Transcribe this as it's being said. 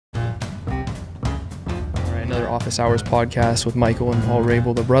Another Office Hours podcast with Michael and Paul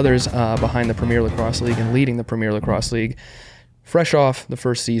Rabil, the brothers behind the Premier Lacrosse League and leading the Premier Lacrosse League. Fresh off the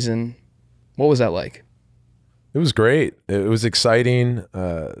first season, what was that like? It was great. It was exciting,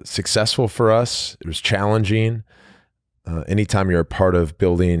 successful for us. It was challenging. Anytime you're a part of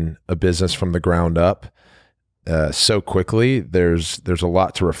building a business from the ground up so quickly, there's a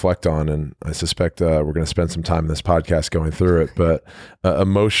lot to reflect on, and I suspect we're going to spend some time in this podcast going through it. But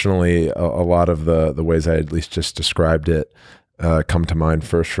emotionally, a lot of the ways I at least just described it come to mind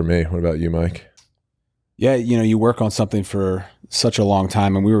first for me. What about you, Mike? Yeah, you work on something for such a long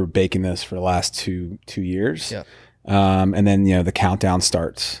time, and we were baking this for the last two years. Yeah. And then the countdown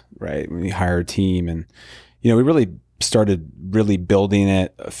starts, right? When we hire a team, and we really started building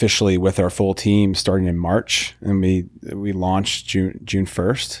it officially with our full team starting in March, and we launched June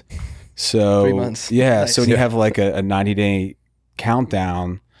 1st. So 3 months. Yeah. Nice. So when you have like a 90-day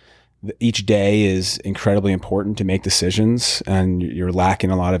countdown, each day is incredibly important to make decisions, and you're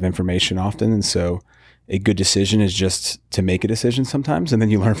lacking a lot of information often. And so a good decision is just to make a decision sometimes, and then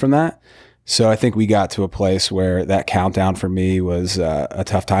you learn from that. So I think we got to a place where that countdown for me was a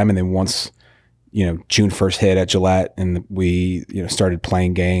tough time. And then once June 1st hit at Gillette, and we started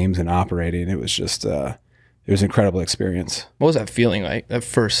playing games and operating, it was just it was an incredible experience. What was that feeling like at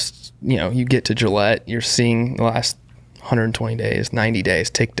first? You get to Gillette, you're seeing the last 120 days, 90 days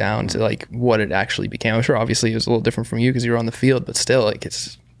tick down to like what it actually became. I'm sure obviously it was a little different from you because you were on the field, but still, like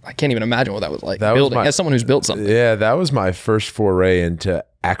I can't even imagine what that was like building as someone who's built something. Yeah, that was my first foray into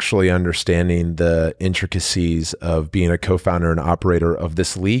actually understanding the intricacies of being a co-founder and operator of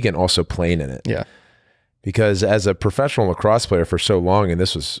this league and also playing in it. Yeah. Because as a professional lacrosse player for so long, and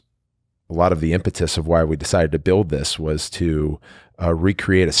this was a lot of the impetus of why we decided to build this, was to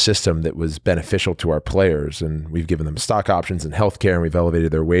recreate a system that was beneficial to our players. And we've given them stock options and healthcare, and we've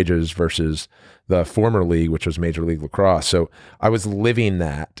elevated their wages versus the former league, which was Major League Lacrosse. So I was living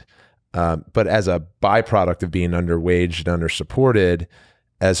that. But as a byproduct of being underwaged and undersupported,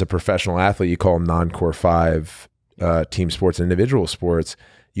 as a professional athlete, you call them non-core 5 team sports and individual sports,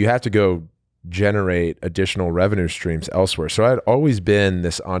 you have to go generate additional revenue streams elsewhere. So I'd always been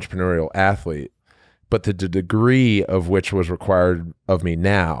this entrepreneurial athlete, but the degree of which was required of me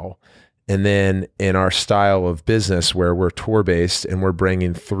now, and then in our style of business where we're tour-based and we're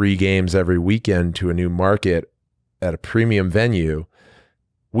bringing 3 games every weekend to a new market at a premium venue,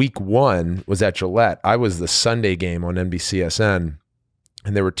 week 1 was at Gillette. I was the Sunday game on NBCSN,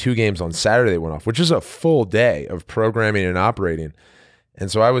 and there were 2 games on Saturday that went off, which is a full day of programming and operating. And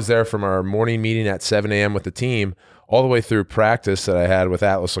so I was there from our morning meeting at 7 a.m. with the team all the way through practice that I had with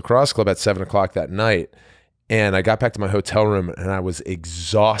Atlas Lacrosse Club at 7 o'clock that night. And I got back to my hotel room and I was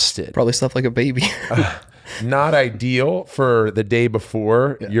exhausted. Probably slept like a baby. Not ideal for the day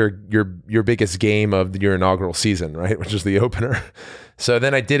before your biggest game of your inaugural season, right? Which is the opener. So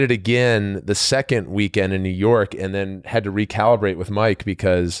then I did it again the second weekend in New York, and then had to recalibrate with Mike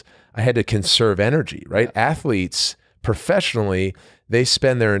because I had to conserve energy, right? Yeah. Athletes professionally, they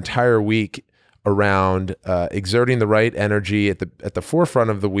spend their entire week around exerting the right energy at the forefront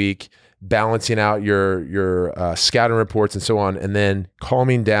of the week, balancing out your scouting reports and so on, and then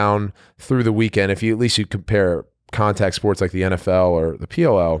calming down through the weekend. If you at least you compare contact sports like the NFL or the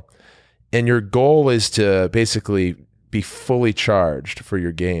PLL, and your goal is to basically be fully charged for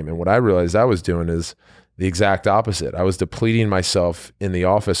your game. And what I realized I was doing is the exact opposite. I was depleting myself in the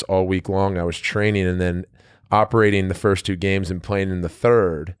office all week long. I was training and then operating the first 2 games and playing in the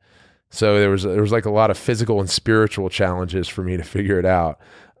third. So there was like a lot of physical and spiritual challenges for me to figure it out.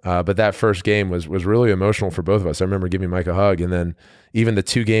 But that first game was really emotional for both of us. I remember giving Mike a hug, and then even the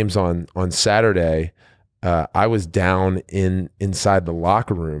 2 games on Saturday, I was down inside the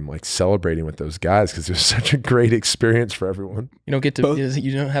locker room, like celebrating with those guys because it was such a great experience for everyone. You don't get to,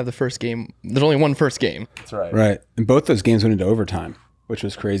 you don't have the first game. There's only one first game. That's right. Right. And both those games went into overtime, which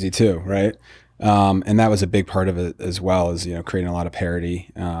was crazy too, right? And that was a big part of it as well, as creating a lot of parity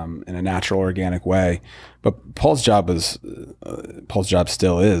in a natural, organic way. But Paul's job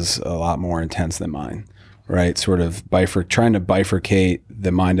still is a lot more intense than mine, right? Sort of trying to bifurcate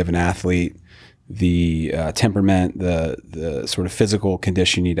the mind of an athlete, the temperament, the sort of physical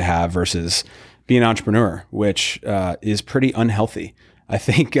condition you need to have versus being an entrepreneur, which is pretty unhealthy. I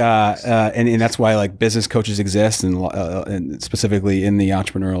think, and that's why like business coaches exist, and specifically in the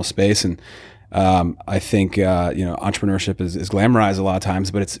entrepreneurial space. And I think entrepreneurship is glamorized a lot of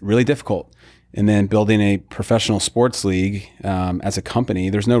times, but it's really difficult. And then building a professional sports league as a company,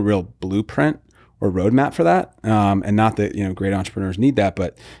 there's no real blueprint or roadmap for that. And not that great entrepreneurs need that,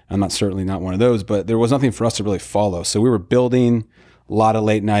 but I'm certainly not one of those. But there was nothing for us to really follow. So we were building lot of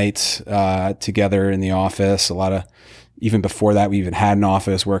late nights together in the office. A lot of, even before that, we even had an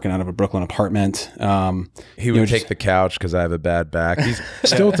office working out of a Brooklyn apartment. He would take the couch because I have a bad back. He's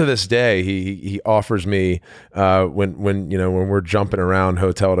still to this day. He offers me when we're jumping around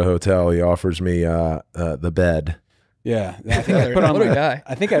hotel to hotel. He offers me the bed. Yeah, I think I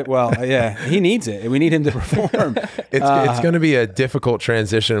put on. He needs it. We need him to perform. It's going to be a difficult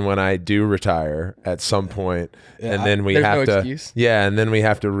transition when I do retire at some point, and then we have to. Excuse. Yeah, and then we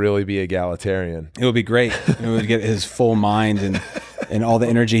have to really be egalitarian. It would be great. It would get his full mind and all the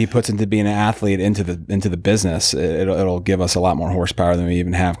energy he puts into being an athlete into the business. It'll give us a lot more horsepower than we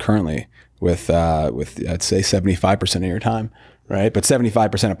even have currently. With I'd say 75% of your time. Right. But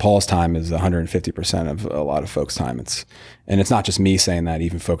 75% of Paul's time is 150% of a lot of folks' time. And it's not just me saying that.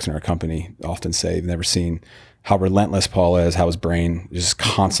 Even folks in our company often say they've never seen how relentless Paul is, how his brain is just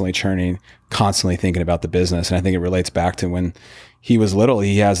constantly churning, constantly thinking about the business. And I think it relates back to when he was little.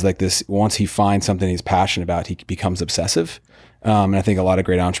 He has like this, once he finds something he's passionate about, he becomes obsessive. And I think a lot of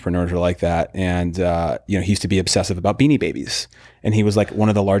great entrepreneurs are like that. And, he used to be obsessive about Beanie Babies. And he was like one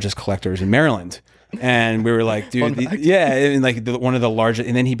of the largest collectors in Maryland. And we were like, dude, one of the largest,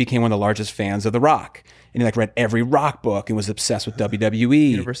 and then he became one of the largest fans of The Rock. And he like read every Rock book and was obsessed with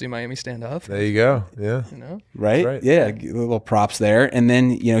WWE. University of Miami stand up. There you go. Yeah. Right? Yeah. Little props there. And then,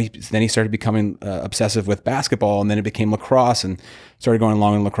 he started becoming obsessive with basketball, and then it became lacrosse and started going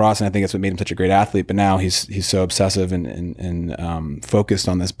along in lacrosse. And I think that's what made him such a great athlete. But now he's so obsessive and focused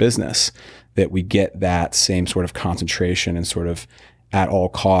on this business that we get that same sort of concentration and sort of at all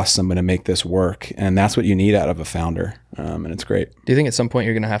costs, I'm going to make this work. And that's what you need out of a founder. And it's great. Do you think at some point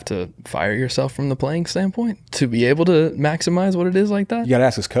you're going to have to fire yourself from the playing standpoint to be able to maximize what it is like that? You got to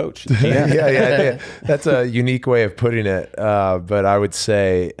ask his coach. Yeah. That's a unique way of putting it. But I would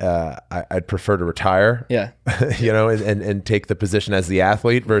say I'd prefer to retire, and take the position as the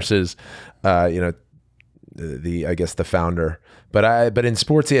athlete versus, the founder. But in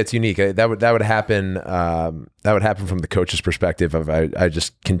sports, it's unique. That would happen. That would happen from the coach's perspective of I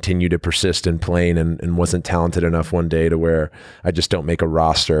just continue to persist in playing and wasn't talented enough one day to where I just don't make a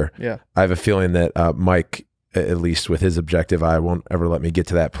roster. Yeah. I have a feeling that Mike, at least with his objective, I won't ever let me get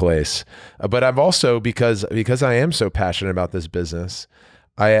to that place. But I've also, because I am so passionate about this business,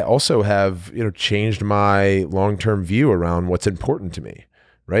 I also have changed my long-term view around what's important to me,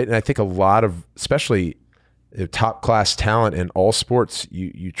 right? And I think a lot of, especially top class talent in all sports,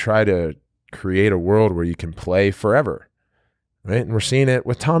 you try to create a world where you can play forever, right? And we're seeing it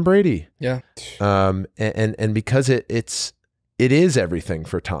with Tom Brady. Yeah. And because it is everything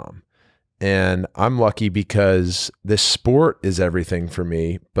for Tom, and I'm lucky because this sport is everything for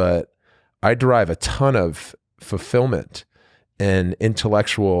me, but I derive a ton of fulfillment and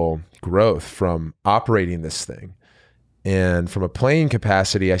intellectual growth from operating this thing. And from a playing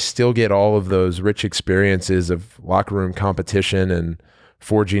capacity, I still get all of those rich experiences of locker room competition and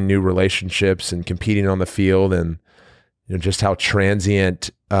forging new relationships and competing on the field, and just how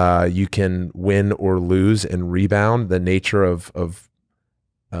transient you can win or lose and rebound, the nature of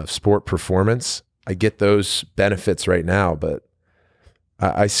sport performance. I get those benefits right now, but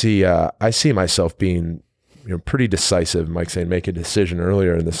I see myself being pretty decisive. Mike saying make a decision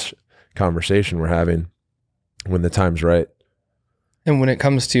earlier in this conversation we're having, when the time's right. And when it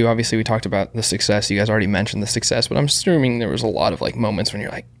comes to, obviously we talked about the success, you guys already mentioned the success, but I'm assuming there was a lot of like moments when you're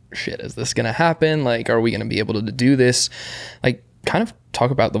like, shit, is this going to happen? Like, are we going to be able to do this? Like, kind of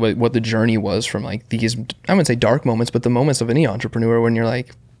talk about what the journey was from like these, I wouldn't say dark moments, but the moments of any entrepreneur when you're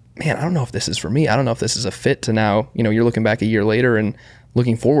like, man, I don't know if this is for me. I don't know if this is a fit to now, you're looking back a year later and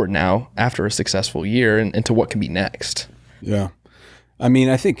looking forward now after a successful year and to what can be next. Yeah. I mean,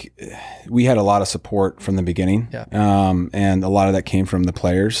 I think we had a lot of support from the beginning, and a lot of that came from the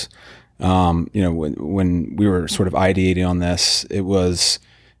players. When we were sort of ideating on this, it was,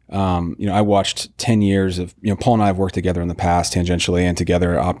 I watched 10 years of, Paul and I have worked together in the past tangentially and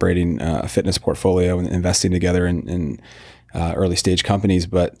together operating a fitness portfolio and investing together in early stage companies.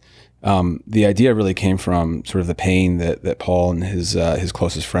 But the idea really came from sort of the pain that Paul and his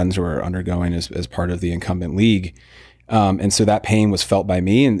closest friends were undergoing as part of the incumbent league. And so that pain was felt by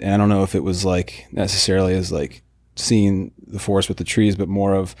me. And I don't know if it was like necessarily as like seeing the forest with the trees, but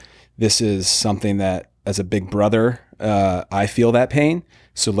more of this is something that as a big brother, I feel that pain.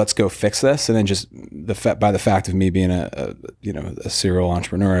 So let's go fix this. And then just by the fact of me being a serial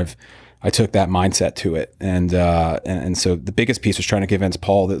entrepreneur, I took that mindset to it. And so the biggest piece was trying to convince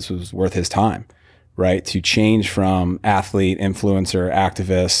Paul that this was worth his time, right? To change from athlete, influencer,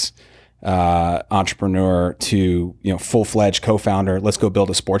 activist, entrepreneur to full-fledged co-founder. Let's go build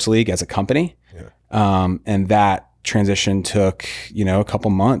a sports league as a company. And that transition took, a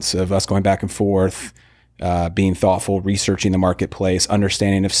couple months of us going back and forth, being thoughtful, researching the marketplace,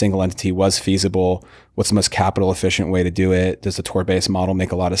 understanding if single entity was feasible, what's the most capital efficient way to do it? Does the tour-based model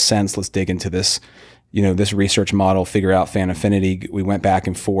make a lot of sense? Let's dig into this, this research model, figure out fan affinity. We went back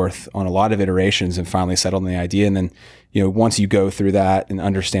and forth on a lot of iterations and finally settled on the idea. And then, once you go through that and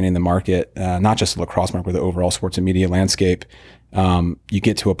understanding the market, not just the lacrosse market, but the overall sports and media landscape, you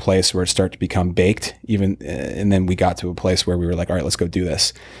get to a place where it starts to become baked and then we got to a place where we were like, all right, let's go do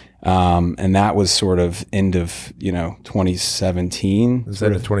this. And that was sort of end of, 2017. Was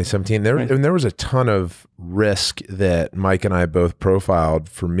that in 2017? And there was a ton of risk that Mike and I both profiled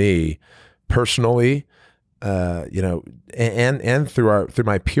for me personally, and through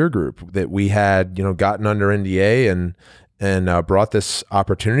my peer group that we had, gotten under NDA and brought this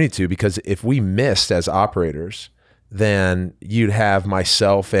opportunity to, because if we missed as operators, then you'd have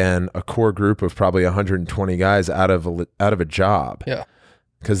myself and a core group of probably 120 guys out of a job. Yeah.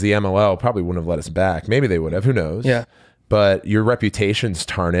 Because the MLL probably wouldn't have let us back. Maybe they would have, who knows? Yeah. But your reputation's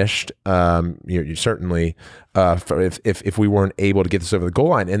tarnished. You certainly, if we weren't able to get this over the goal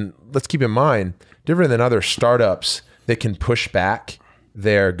line, and let's keep in mind, different than other startups that can push back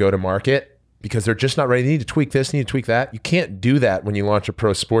their go-to-market because they're just not ready. They need to tweak this, need to tweak that. You can't do that when you launch a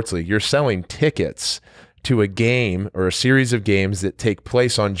pro sports league. You're selling tickets to a game or a series of games that take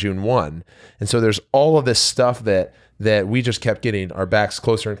place on June 1. And so there's all of this stuff that we just kept getting our backs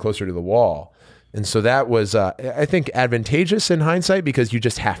closer and closer to the wall. And so that was, I think, advantageous in hindsight because you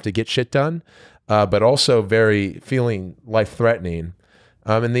just have to get shit done, but also very feeling life-threatening.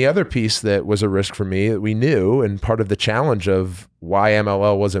 And the other piece that was a risk for me that we knew, and part of the challenge of why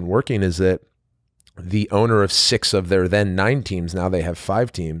MLL wasn't working, is that the owner of 6 of their then 9 teams, now they have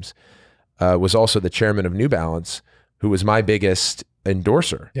 5 teams, was also the chairman of New Balance, who was my biggest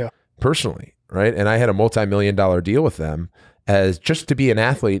endorser personally, right? And I had a multi-million-dollar deal with them as just to be an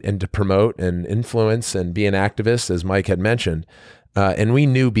athlete and to promote and influence and be an activist, as Mike had mentioned. And we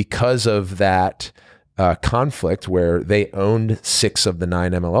knew because of that conflict where they owned 6 of the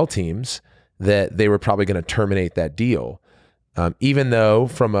 9 MLL teams that they were probably going to terminate that deal. Even though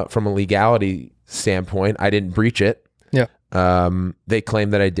from a legality standpoint, I didn't breach it. Yeah. They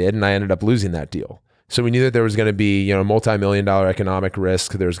claimed that I did, and I ended up losing that deal. So we knew that there was going to be, multi-million-dollar economic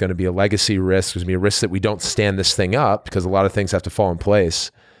risk. There was going to be a legacy risk. There's going to be a risk that we don't stand this thing up because a lot of things have to fall in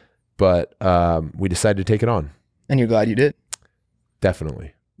place. But we decided to take it on. And you're glad you did?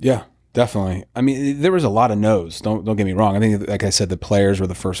 Definitely. Yeah, definitely. I mean, there was a lot of no's. Don't get me wrong. I think, like I said, the players were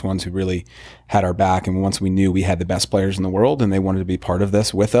the first ones who really had our back. And once we knew we had the best players in the world and they wanted to be part of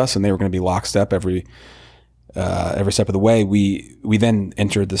this with us and they were going to be lockstep every step of the way, we then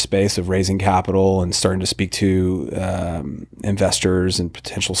entered the space of raising capital and starting to speak to investors and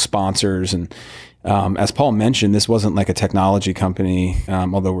potential sponsors. And as Paul mentioned, this wasn't like a technology company,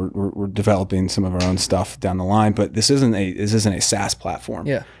 although we're developing some of our own stuff down the line. But this isn't a SaaS platform.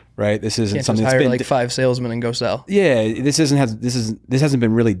 Yeah. Right. This isn't Can't something just that's hire been like 5 salesmen and go sell. Yeah, this hasn't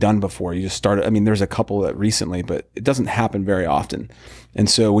been really done before. You just started. I mean, there's a couple that recently, but it doesn't happen very often. And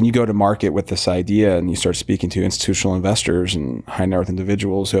so when you go to market with this idea and you start speaking to institutional investors and high net worth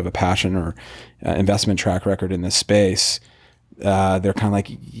individuals who have a passion or investment track record in this space, they're kind of like,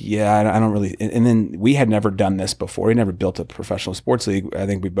 yeah, I don't really. And then we had never done this before. We never built a professional sports league. I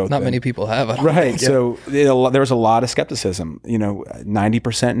think we both not many people have. Right. So there was a lot of skepticism.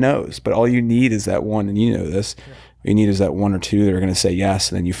 90% no's, but all you need is that one, and you know this. Yeah. You need is that 1 or 2 that are going to say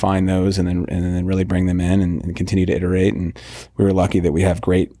yes, and then you find those, and then really bring them in and continue to iterate. And we were lucky that we have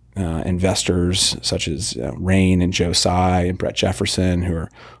great investors such as Rain and Joe Tsai and Brett Jefferson, who are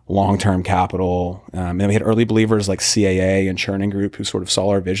long-term capital. And then we had early believers like CAA and Churning Group, who sort of saw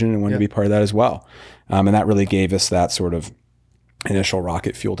our vision and wanted to be part of that as well. And that really gave us that sort of initial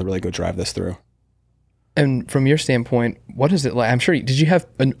rocket fuel to really go drive this through. And from your standpoint, what is it like? I'm sure, did you have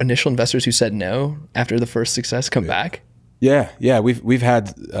initial investors who said no after the first success come back? Yeah. We've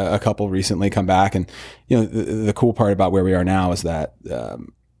had a couple recently come back, and the cool part about where we are now is that,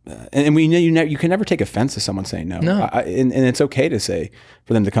 and we know you can never take offense to someone saying no. And it's okay to say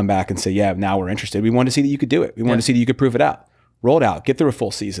for them to come back and say, yeah, now we're interested. We want to see that you could do it. We want to see that you could prove it out. Roll it out. Get through a full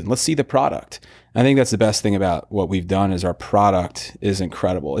season. Let's see the product. I think that's the best thing about what we've done is our product is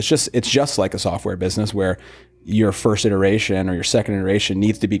incredible. It's just like a software business where your first iteration or your second iteration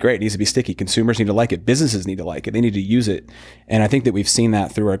needs to be great. It needs to be sticky. Consumers need to like it. Businesses need to like it. They need to use it. And I think that we've seen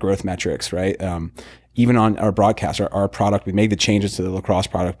that through our growth metrics, right? Even on our broadcast, our product, we made the changes to the lacrosse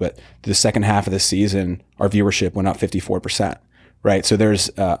product, but the second half of the season, our viewership went up 54%, right? So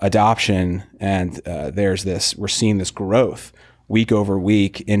there's adoption and we're seeing this growth week over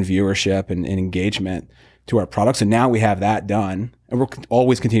week in viewership and engagement to our products. And now we have that done, and we'll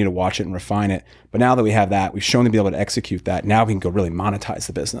always continue to watch it and refine it. But now that we have that, we've shown to be able to execute that. Now we can go really monetize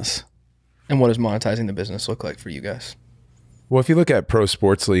the business. And what does monetizing the business look like for you guys? Well, if you look at pro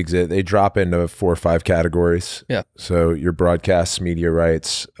sports leagues, they drop into 4 or 5 categories. Yeah. So your broadcast media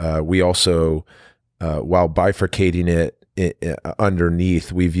rights. We also, while bifurcating it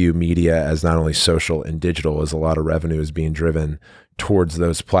underneath, we view media as not only social and digital, as a lot of revenue is being driven towards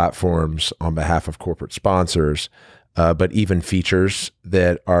those platforms on behalf of corporate sponsors, but even features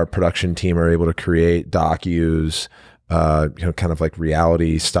that our production team are able to create, docus, kind of like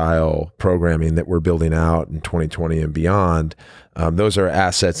reality style programming that we're building out in 2020 and beyond. Those are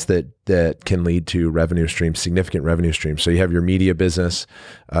assets that can lead to revenue streams, significant revenue streams. So you have your media business,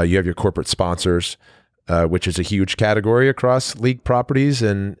 you have your corporate sponsors, which is a huge category across league properties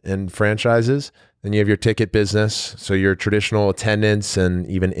and franchises. Then you have your ticket business, so your traditional attendance and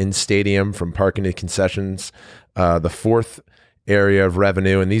even in stadium from parking to concessions. The fourth area of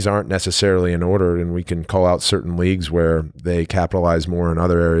revenue, and these aren't necessarily in order, and we can call out certain leagues where they capitalize more in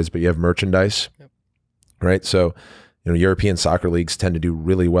other areas, but you have merchandise, right? So, European soccer leagues tend to do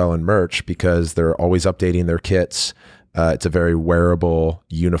really well in merch because they're always updating their kits. It's a very wearable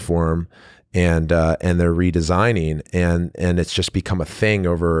uniform, and they're redesigning, and it's just become a thing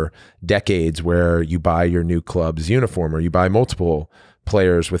over decades where you buy your new club's uniform or you buy multiple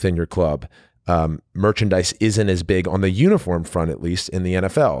players within your club. Merchandise isn't as big on the uniform front, at least in the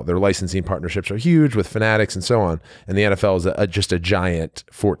NFL. Their licensing partnerships are huge with Fanatics and so on. And the NFL is just a giant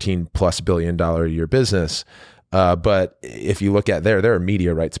 $14+ billion a year business. But if you look at they're a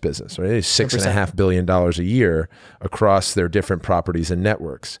media rights business, right? It's $6.5 billion a year across their different properties and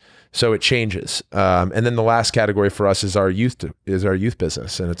networks. So it changes. And then the last category for us is our youth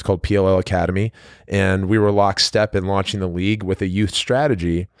business, and it's called PLL Academy. And we were lockstep in launching the league with a youth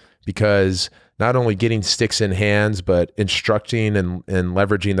strategy, because not only getting sticks in hands, but instructing and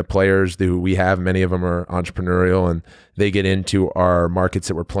leveraging the players who we have. Many of them are entrepreneurial, and they get into our markets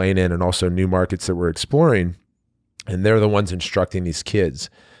that we're playing in and also new markets that we're exploring. And they're the ones instructing these kids.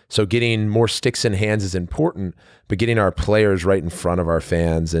 So getting more sticks in hands is important, but getting our players right in front of our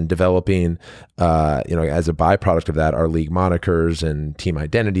fans and developing, as a byproduct of that, our league monikers and team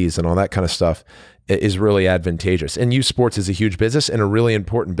identities and all that kind of stuff is really advantageous. And youth sports is a huge business and a really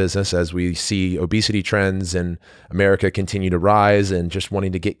important business as we see obesity trends in America continue to rise, and just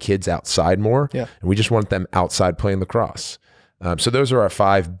wanting to get kids outside more. Yeah. And we just want them outside playing lacrosse. So those are our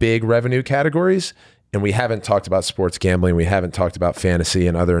 5 big revenue categories. And we haven't talked about sports gambling. We haven't talked about fantasy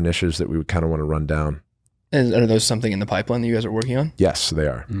and other initiatives that we would kind of want to run down. And are those something in the pipeline that you guys are working on? Yes, they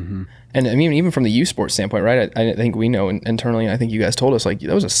are. Mm-hmm. And I mean, even from the youth sports standpoint, right? I think we know internally, and I think you guys told us, like,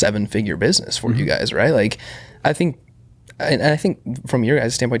 that was a 7-figure business for you guys, right? Like, I think from your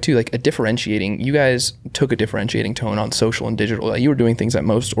guys' standpoint too, like you guys took a differentiating tone on social and digital. Like, you were doing things that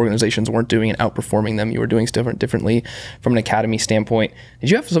most organizations weren't doing and outperforming them. You were doing stuff differently from an academy standpoint. Did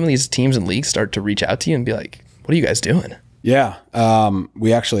you have some of these teams and leagues start to reach out to you and be like, what are you guys doing? Yeah,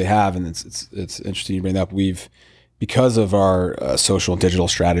 we actually have, and it's interesting you bring that up. Because of our social and digital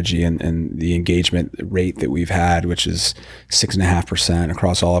strategy and the engagement rate that we've had, which is 6.5%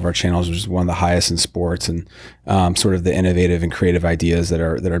 across all of our channels, which is one of the highest in sports, and sort of the innovative and creative ideas that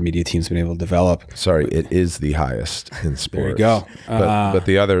our media team's been able to develop. Sorry, it is the highest in sports. There you go. But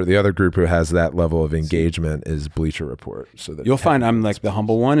the other group who has that level of engagement is Bleacher Report. So that you'll find I'm like the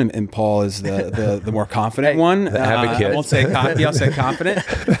humble one, and Paul is the more confident one. Advocate. I won't say cocky, I'll say confident.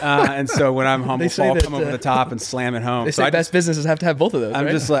 And so when I'm humble, Paul will come over the top and slam it home. They say best businesses have to have both of those. I'm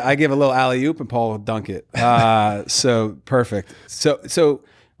right? just like, I give a little alley oop and Paul will dunk it. So perfect. So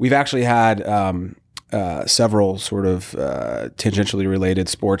we've actually had several sort of tangentially related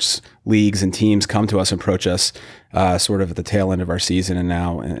sports leagues and teams come to us and approach us sort of at the tail end of our season and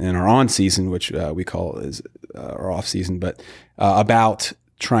now in our on season, which we call is our off season, but about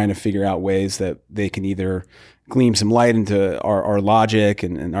trying to figure out ways that they can either gleam some light into our logic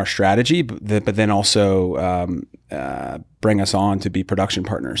and our strategy, but then also bring us on to be production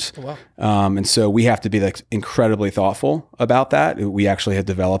partners. Oh, wow. And so we have to be like incredibly thoughtful about that. We actually had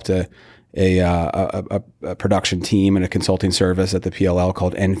developed a production team and a consulting service at the PLL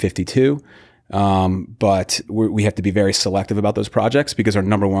called N52. But we have to be very selective about those projects because our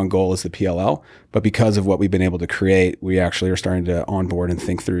number one goal is the PLL. But because of what we've been able to create, we actually are starting to onboard and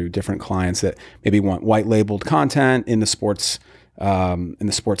think through different clients that maybe want white labeled content in the sports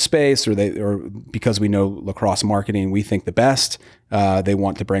space, or because we know lacrosse marketing, we think the best, they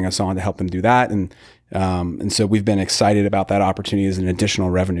want to bring us on to help them do that. And so we've been excited about that opportunity as an additional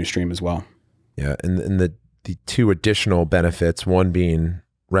revenue stream as well. Yeah. And the 2 additional benefits, one being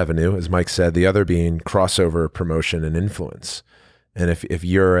revenue, as Mike said, the other being crossover promotion and influence. And if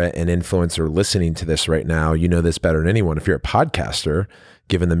you're an influencer listening to this right now, you know this better than anyone. If you're a podcaster,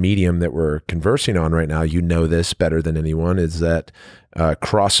 given the medium that we're conversing on right now, you know this better than anyone, is that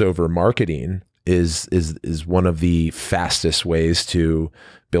crossover marketing is one of the fastest ways to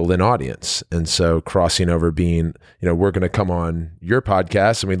build an audience. And so crossing over being, we're going to come on your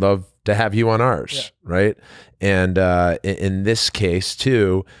podcast and we'd love to have you on ours, right? And in this case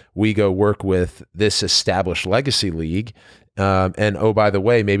too, we go work with this established legacy league. And oh, by the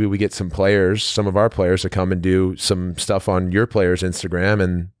way, maybe we get some of our players to come and do some stuff on your players' Instagram,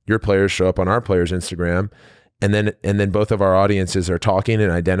 and your players show up on our players' Instagram. And then both of our audiences are talking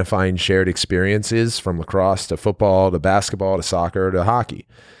and identifying shared experiences from lacrosse to football to basketball to soccer to hockey.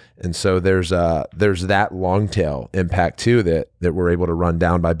 And so there's that long tail impact too that we're able to run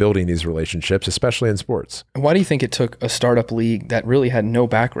down by building these relationships, especially in sports. Why do you think it took a startup league that really had no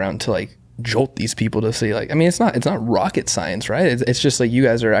background to jolt these people to say it's not rocket science, right? It's just you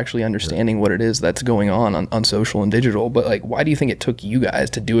guys are actually understanding what it is that's going on social and digital. But why do you think it took you guys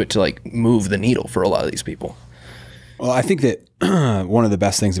to do it to move the needle for a lot of these people? Well, I think that one of the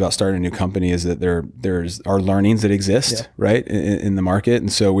best things about starting a new company is that there's our learnings that exist, right, in the market,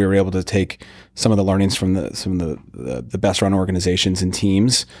 and so we were able to take some of the learnings from some of the best run organizations and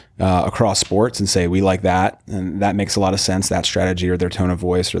teams across sports and say we like that, and that makes a lot of sense, that strategy or their tone of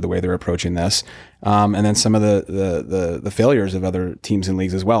voice or the way they're approaching this, and then some of the failures of other teams and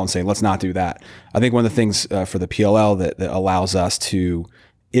leagues as well, and say let's not do that. I think one of the things for the PLL that allows us to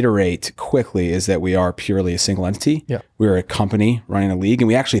iterate quickly is that we are purely a single entity. Yeah. We're a company running a league, and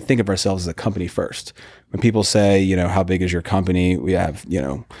we actually think of ourselves as a company first. When people say, how big is your company? We have,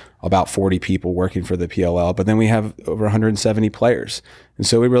 about 40 people working for the PLL, but then we have over 170 players. And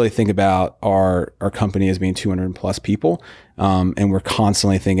so we really think about our company as being 200 plus people. And we're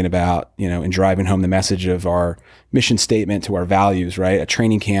constantly thinking about, and driving home the message of our mission statement to our values, right? At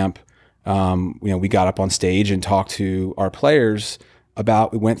training camp, we got up on stage and talked to our players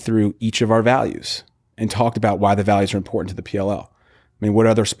we went through each of our values and talked about why the values are important to the PLL. I mean, what are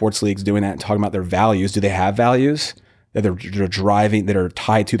other sports leagues doing that and talking about their values? Do they have values that they're driving, that are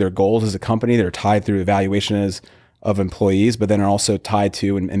tied to their goals as a company, that are tied through evaluation of employees, but then are also tied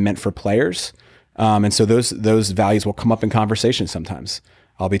to and meant for players? And so those values will come up in conversation sometimes.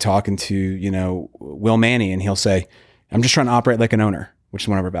 I'll be talking to, Will Manny, and he'll say, I'm just trying to operate like an owner, which is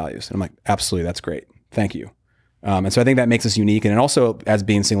one of our values. And I'm like, absolutely, that's great. Thank you. And so I think that makes us unique. And it also, as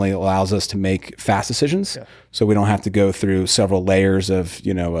being single, allows us to make fast decisions. Yeah. So we don't have to go through several layers of,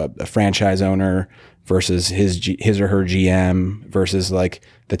 a franchise owner versus his or her GM versus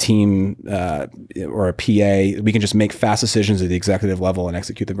the team or a PA. We can just make fast decisions at the executive level and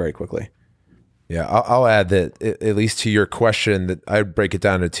execute them very quickly. Yeah, I'll add that, at least to your question, that I break it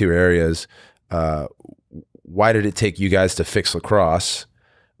down into two areas. Why did it take you guys to fix lacrosse?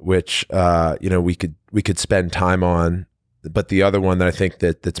 Which we could spend time on, but the other one that I think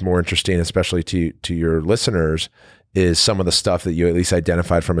that's more interesting, especially to your listeners, is some of the stuff that you at least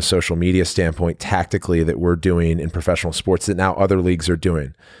identified from a social media standpoint tactically that we're doing in professional sports that now other leagues are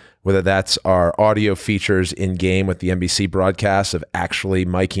doing. Whether that's our audio features in game with the NBC broadcasts of actually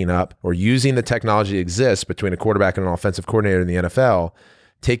miking up or using the technology that exists between a quarterback and an offensive coordinator in the NFL,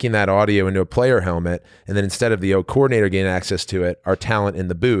 taking that audio into a player helmet, and then instead of the coordinator getting access to it, our talent in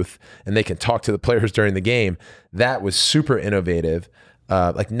the booth, and they can talk to the players during the game. That was super innovative.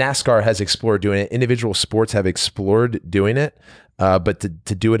 NASCAR has explored doing it. Individual sports have explored doing it. But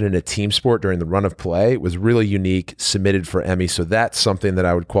to do it in a team sport during the run of play was really unique, submitted for Emmy. So that's something that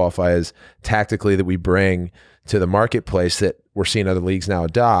I would qualify as tactically that we bring to the marketplace that we're seeing other leagues now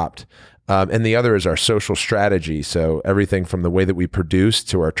adopt. And the other is our social strategy. So everything from the way that we produce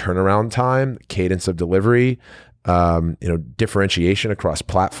to our turnaround time, cadence of delivery, differentiation across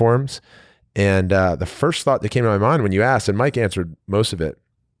platforms. And the first thought that came to my mind when you asked, and Mike answered most of it,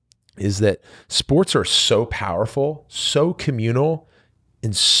 is that sports are so powerful, so communal,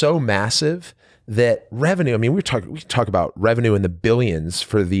 and so massive that revenue, we talk about revenue in the billions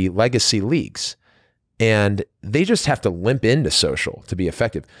for the legacy leagues. And they just have to limp into social to be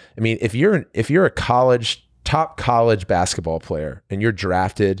effective. If you're a top college basketball player and you're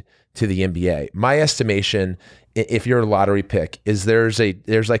drafted to the NBA, my estimation, if you're a lottery pick, is there's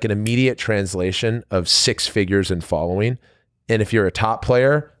like an immediate translation of 6 figures and following. And if you're a top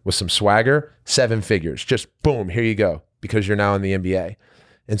player with some swagger, 7 figures, just boom, here you go, because you're now in the NBA.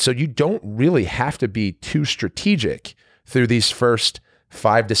 And so you don't really have to be too strategic through these first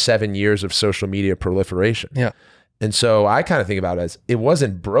 5 to 7 years of social media proliferation. Yeah. And so I kind of think about it as it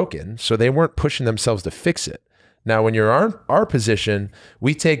wasn't broken, so they weren't pushing themselves to fix it. Now, when you're our position,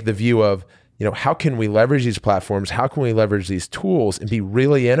 we take the view of, how can we leverage these platforms? How can we leverage these tools and be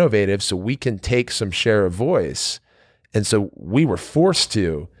really innovative so we can take some share of voice? And so we were forced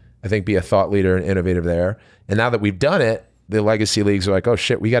to, I think, be a thought leader and innovative there. And now that we've done it, the legacy leagues are like, oh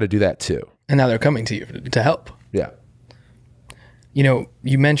shit, we got to do that too. And now they're coming to you to help. Yeah.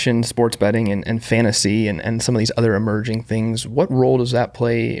 You mentioned sports betting and fantasy and some of these other emerging things. What role does that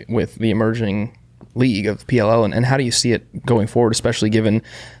play with the emerging league of PLL, and how do you see it going forward, especially given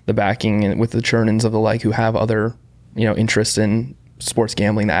the backing and with the churnins of the like who have other, interests in sports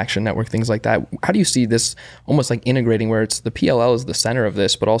gambling, the Action Network, things like that? How do you see this almost like integrating where it's the PLL is the center of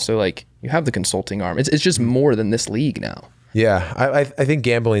this, but also like you have the consulting arm? It's just more than this league now. Yeah, I think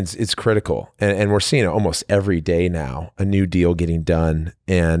gambling's it's critical, and we're seeing it almost every day now. A new deal getting done,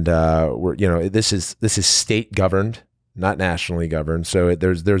 and this is state governed, not nationally governed. So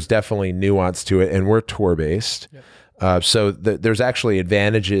there's definitely nuance to it, and we're tour based. Yep. So there's actually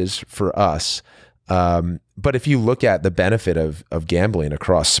advantages for us. But if you look at the benefit of gambling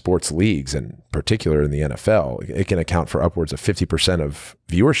across sports leagues, in particular in the NFL, it can account for upwards of 50% of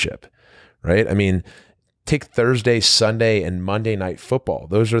viewership, right? I mean, take Thursday, Sunday, and Monday Night Football.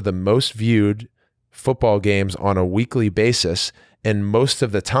 Those are the most viewed football games on a weekly basis. And most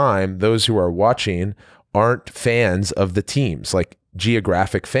of the time, those who are watching aren't fans of the teams, like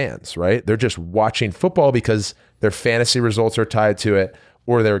geographic fans, right? They're just watching football because their fantasy results are tied to it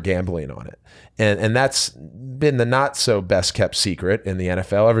or they're gambling on it. And that's been the not so best kept secret in the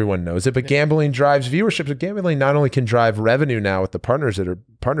NFL. Everyone knows it, but gambling drives viewership. So gambling not only can drive revenue now with the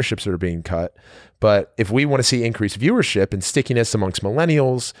partnerships that are being cut, but if we want to see increased viewership and stickiness amongst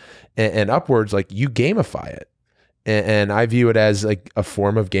millennials and upwards, like you gamify it. And I view it as like a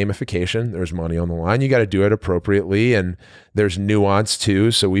form of gamification. There's money on the line. You got to do it appropriately. And there's nuance too.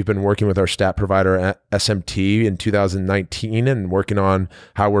 So we've been working with our stat provider SMT in 2019 and working on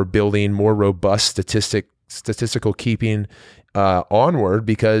how we're building more robust statistical keeping onward,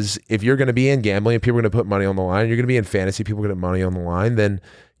 because if you're going to be in gambling and people are going to put money on the line, you're going to be in fantasy, people are going to put money on the line, then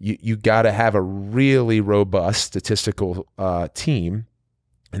you got to have a really robust statistical team.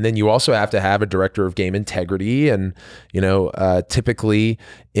 And then you also have to have a director of game integrity. And, typically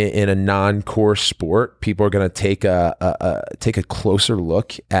in a non-core sport, people are going to take a closer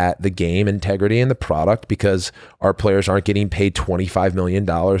look at the game integrity and the product, because our players aren't getting paid $25 million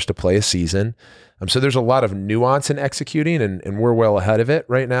to play a season. So there's a lot of nuance in executing, and we're well ahead of it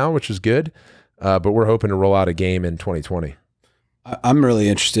right now, which is good. But we're hoping to roll out a game in 2020. I'm really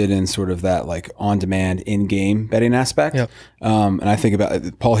interested in sort of that like on-demand in-game betting aspect. Yep. And I think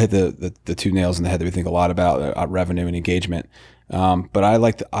about, Paul hit the two nails in the head that we think a lot about revenue and engagement. But I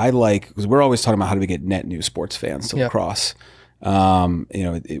like, because we're always talking about how do we get net new sports fans to lacrosse.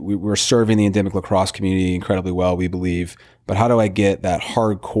 We're serving the endemic lacrosse community incredibly well, we believe. But how do I get that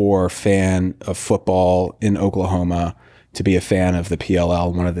hardcore fan of football in Oklahoma to be a fan of the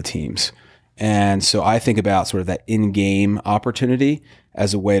PLL, one of the teams? And so I think about sort of that in-game opportunity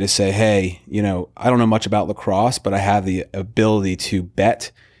as a way to say, hey, I don't know much about lacrosse, but I have the ability to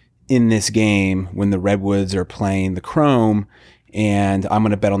bet in this game when the Redwoods are playing the Chrome, and I'm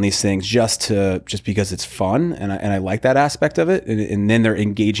going to bet on these things just because it's fun, and I like that aspect of it. And then they're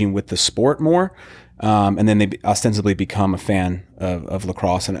engaging with the sport more, and then they ostensibly become a fan of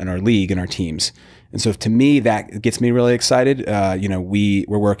lacrosse and our league and our teams. And so to me, that gets me really excited. We're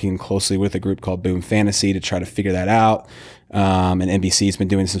working closely with a group called Boom Fantasy to try to figure that out. And NBC's been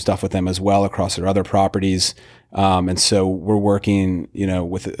doing some stuff with them as well across their other properties. And so we're working,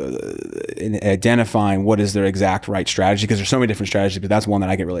 with in identifying what is their exact right strategy, because there's so many different strategies, but that's one that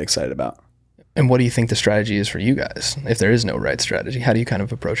I get really excited about. And what do you think the strategy is for you guys? If there is no right strategy, how do you kind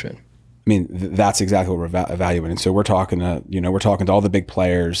of approach it? I mean, that's exactly what we're evaluating. So we're talking to all the big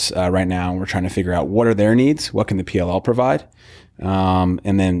players right now, and we're trying to figure out what are their needs, what can the PLL provide,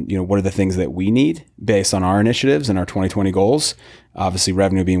 and then what are the things that we need based on our initiatives and our 2020 goals. Obviously,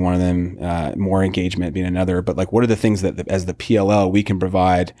 revenue being one of them, more engagement being another. But like, what are the things that as the PLL we can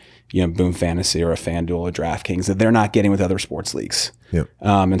provide, Boom Fantasy or a FanDuel or DraftKings that they're not getting with other sports leagues. Yep.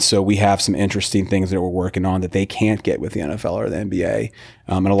 And so we have some interesting things that we're working on that they can't get with the NFL or the NBA.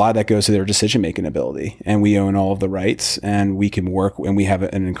 And a lot of that goes to their decision-making ability. And we own all of the rights, and we can work, and we have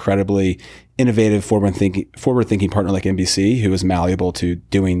an incredibly innovative, forward-thinking partner like NBC who is malleable to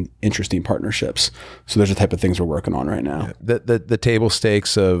doing interesting partnerships. So there's the type of things we're working on right now. Yeah. The table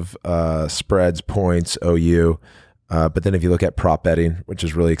stakes of spreads, points, OU. But then if you look at prop betting, which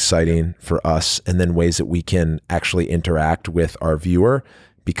is really exciting for us, and then ways that we can actually interact with our viewer,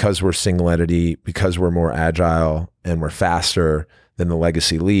 because we're single entity, because we're more agile and we're faster than the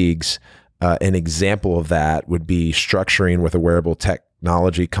legacy leagues, an example of that would be structuring with a wearable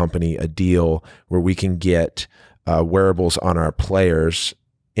technology company a deal where we can get wearables on our players,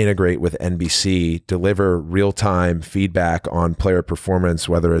 integrate with NBC, deliver real-time feedback on player performance,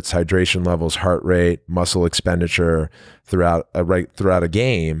 whether it's hydration levels, heart rate, muscle expenditure throughout a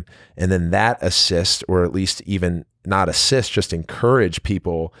game, and then that assist, or at least even not assist, just encourage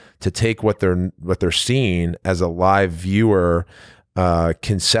people to take what they're seeing as a live viewer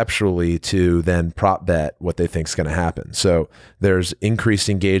conceptually to then prop bet what they think is going to happen. So there's increased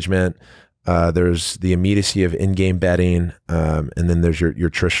engagement. There's the immediacy of in-game betting, and then there's your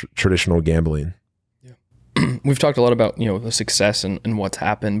traditional gambling. Yeah. We've talked a lot about, the success and what's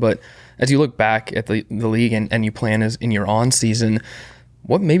happened, but as you look back at the league and you plan in your on season,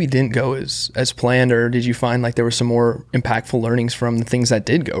 what maybe didn't go as planned, or did you find like there were some more impactful learnings from the things that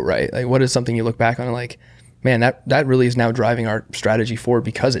did go right? Like, what is something you look back on and like, man, that really is now driving our strategy forward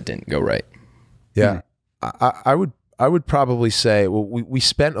because it didn't go right? Yeah, I would probably say, well, we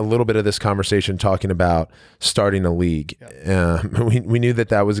spent a little bit of this conversation talking about starting a league. Yeah. We knew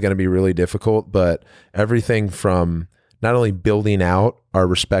that was going to be really difficult, but everything from not only building out our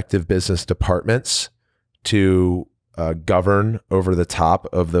respective business departments to govern over the top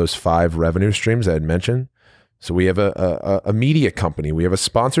of those 5 revenue streams I had mentioned. So we have a media company, we have a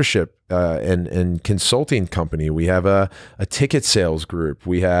sponsorship and consulting company, we have a ticket sales group,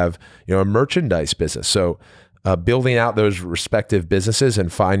 we have a merchandise business. So building out those respective businesses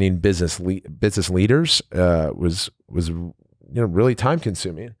and finding business leaders was really time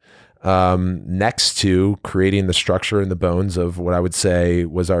consuming. Next to creating the structure and the bones of what I would say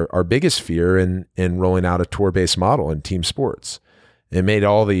was our biggest fear in rolling out a tour-based model in team sports. It made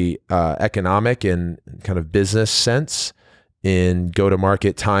all the economic and kind of business sense in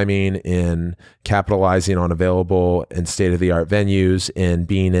go-to-market timing, in capitalizing on available and state-of-the-art venues, and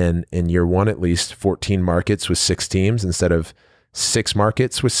being in year one at least 14 markets with 6 teams instead of 6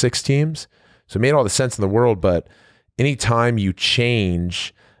 markets with 6 teams. So it made all the sense in the world, but anytime you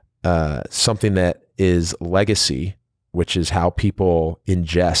change something that is legacy, which is how people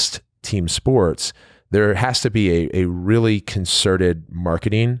ingest team sports, there has to be a really concerted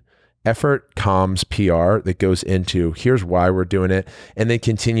marketing effort, comms, PR that goes into here's why we're doing it, and then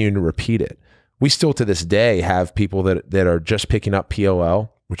continuing to repeat it. We still to this day have people that are just picking up PLL,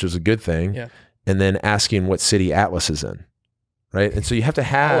 which is a good thing, yeah, and then asking what city Atlas is in, right? And so you have to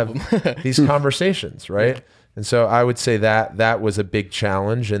have these conversations, right? Yeah. And so I would say that was a big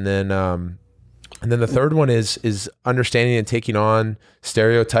challenge. And then the third one is understanding and taking on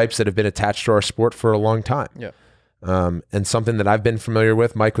stereotypes that have been attached to our sport for a long time. Yeah. And something that I've been familiar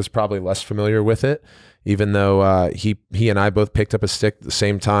with. Mike was probably less familiar with it, even though he and I both picked up a stick at the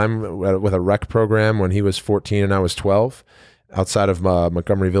same time with a rec program when he was 14 and I was 12 outside of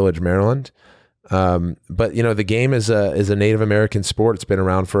Montgomery Village, Maryland. But the game is a Native American sport. It's been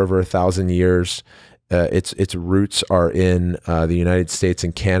around for over 1,000 years. Its roots are in the United States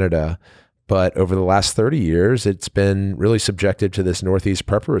and Canada. But over the last 30 years, it's been really subjected to this Northeast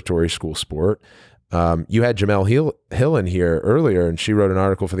preparatory school sport. You had Jamel Hill in here earlier, and she wrote an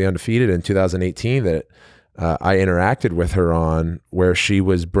article for The Undefeated in 2018 that I interacted with her on, where she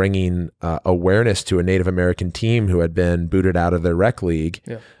was bringing awareness to a Native American team who had been booted out of their rec league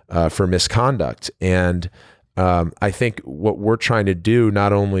for misconduct. And I think what we're trying to do,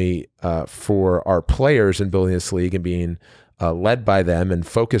 not only for our players in building this league and being led by them and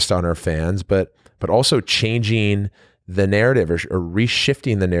focused on our fans, but also changing the narrative or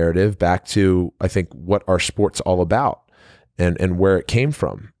reshifting the narrative back to, I think, what our sport's all about and where it came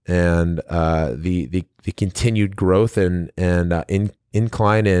from, and the continued growth and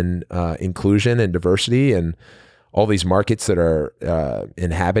incline in inclusion and diversity and all these markets that are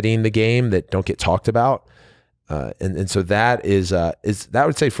inhabiting the game that don't get talked about. And so that is that I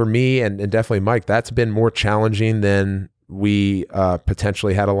would say for me and definitely Mike, that's been more challenging than we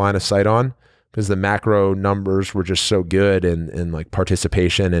potentially had a line of sight on, because the macro numbers were just so good in like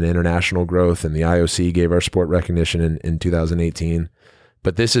participation and international growth, and the IOC gave our sport recognition in 2018.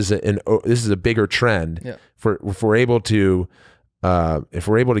 But this is a bigger trend. Yeah. If we're able to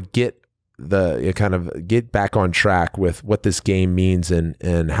get get back on track with what this game means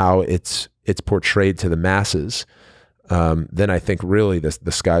and how it's portrayed to the masses, then I think really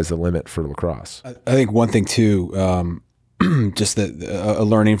the sky's the limit for lacrosse. I think one thing too, just a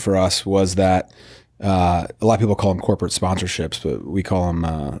learning for us was that a lot of people call them corporate sponsorships, but we call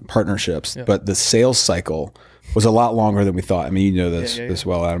them partnerships. Yeah. But the sales cycle was a lot longer than we thought. I mean, you know this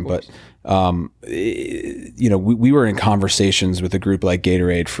well, Adam, but you know, we were in conversations with a group like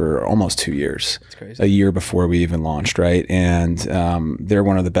Gatorade for almost 2 years. That's crazy. A year before we even launched, right? And they're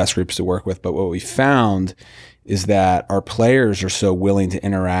one of the best groups to work with. But what we found is that our players are so willing to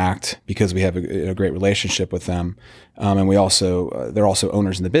interact because we have a great relationship with them. And we also, they're also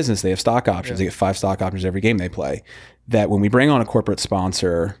owners in the business. They have stock options. They get 5 stock options every game they play. That when we bring on a corporate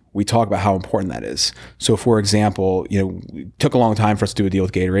sponsor, we talk about how important that is. So for example, you know, it took a long time for us to do a deal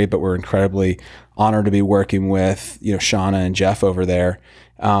with Gatorade, but we're incredibly honored to be working with, you know, Shauna and Jeff over there.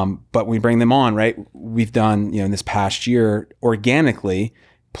 But we bring them on, right? We've done, you know, in this past year, organically,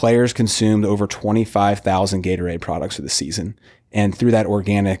 players consumed over 25,000 Gatorade products for the season. And through that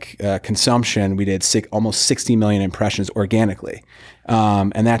organic consumption, we did almost 60 million impressions organically.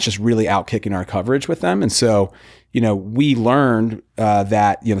 And that's just really outkicking our coverage with them. And so, you know, we learned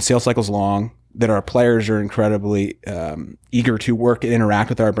that, you know, the sales cycle's long, that our players are incredibly eager to work and interact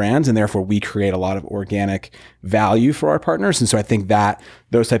with our brands, and therefore we create a lot of organic value for our partners. And so I think that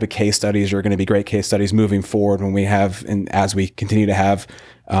those type of case studies are going to be great case studies moving forward when we have, and as we continue to have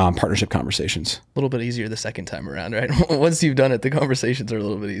partnership conversations. A little bit easier the second time around, right? Once you've done it, the conversations are a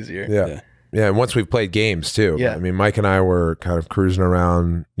little bit easier. Yeah, and once we've played games too. Yeah. I mean, Mike and I were kind of cruising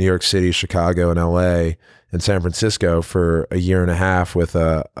around New York City, Chicago, and LA, and San Francisco for a year and a half with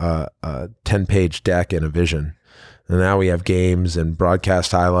a 10-page deck and a vision. And now we have games and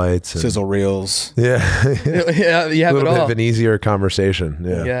broadcast highlights. And, sizzle reels. Yeah. Yeah, you have a little it bit all. of an easier conversation.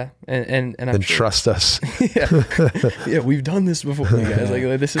 Yeah. Yeah. And I'm then sure. trust us. Yeah, we've done this before, you guys. Like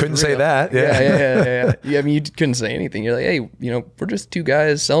this is Couldn't say real. that. Yeah. I mean, you couldn't say anything. You're like, hey, you know, we're just 2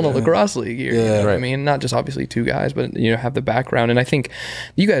 guys selling a lacrosse league here. Yeah. You know what Right. I mean, not just obviously 2 guys, but you know, have the background. And I think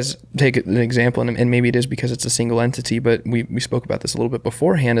you guys take an example, and maybe it is because it's a single entity, but we spoke about this a little bit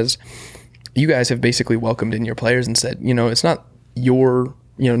beforehand. Is you guys have basically welcomed in your players and said, you know, it's not your,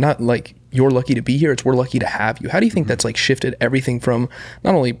 you know, not like you're lucky to be here, it's we're lucky to have you. How do you think that's like shifted everything from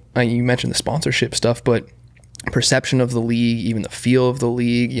not only, you mentioned the sponsorship stuff, but perception of the league, even the feel of the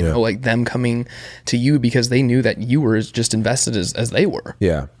league, you know, like them coming to you because they knew that you were as just invested as they were.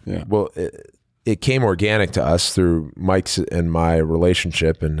 Yeah. Well, it came organic to us through Mike's and my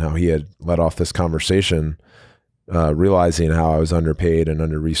relationship and how he had led off this conversation, realizing how I was underpaid and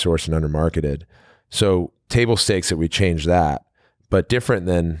under-resourced and under-marketed. So table stakes that we changed that. But different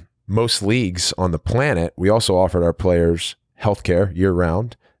than most leagues on the planet, we also offered our players healthcare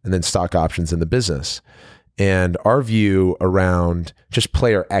year-round and then stock options in the business. And our view around just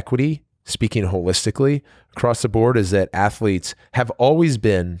player equity, speaking holistically across the board, is that athletes have always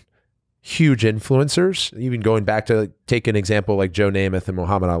been huge influencers, even going back to take an example like Joe Namath and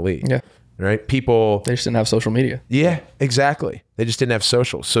Muhammad Ali. Yeah. Right? People... They just didn't have social media. Yeah, exactly. They just didn't have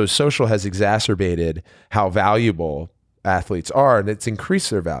social. So social has exacerbated how valuable athletes are, and it's increased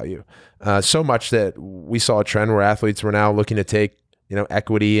their value so much that we saw a trend where athletes were now looking to take, you know,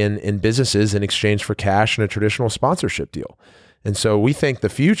 equity in businesses in exchange for cash and a traditional sponsorship deal. And so we think the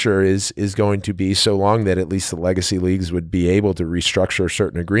future is going to be, so long that at least the legacy leagues would be able to restructure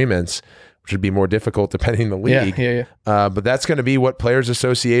certain agreements, which would be more difficult depending on the league. Yeah. But that's going to be what players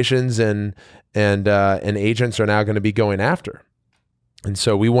associations and agents are now going to be going after. And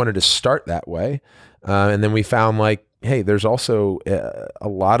so we wanted to start that way. And then we found, like, hey, there's also a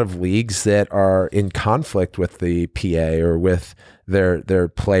lot of leagues that are in conflict with the PA or with their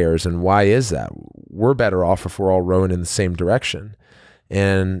players. And why is that? We're better off if we're all rowing in the same direction.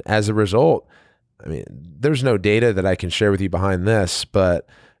 And as a result, I mean, there's no data that I can share with you behind this, but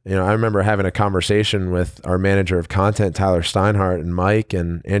you know, I remember having a conversation with our manager of content, Tyler Steinhardt, and Mike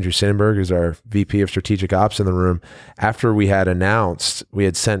and Andrew Sindberg, who's our VP of strategic ops, in the room after we had announced we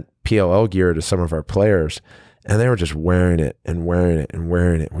had sent PLL gear to some of our players, and they were just wearing it and wearing it and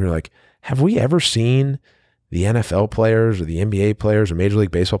wearing it. We were like, have we ever seen the NFL players or the NBA players or Major League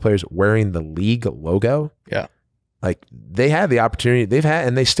Baseball players wearing the league logo? Yeah. Like, they had the opportunity, they've had,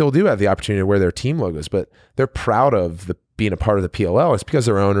 and they still do have the opportunity to wear their team logos, but they're proud of being a part of the PLL. It's because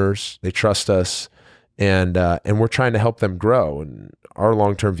they're owners, they trust us, and we're trying to help them grow. And our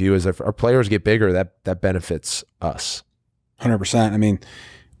long-term view is if our players get bigger, that benefits us. 100%. I mean,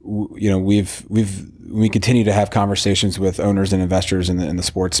 you know, we continue to have conversations with owners and investors in the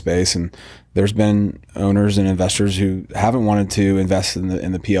sports space, and there's been owners and investors who haven't wanted to invest in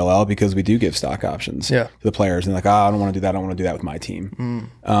the PLL because we do give stock options to the players, and like, I don't want to do that. I don't want to do that with my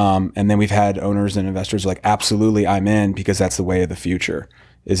team. And then we've had owners and investors like, absolutely, I'm in, because that's the way of the future.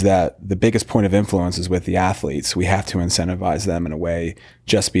 Is that the biggest point of influence is with the athletes. We have to incentivize them in a way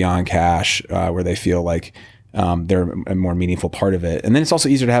just beyond cash, where they feel like they're a more meaningful part of it. And then it's also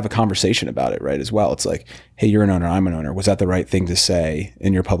easier to have a conversation about it, right, as well. It's like, hey, you're an owner, I'm an owner. Was that the right thing to say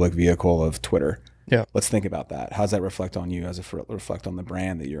in your public vehicle of Twitter? Yeah. Let's think about that. How does that reflect on you as reflect on the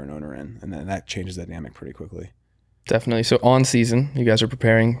brand that you're an owner in? And then that changes the dynamic pretty quickly. Definitely. So on season, you guys are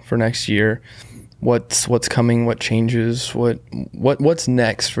preparing for next year. What's coming? What changes? What's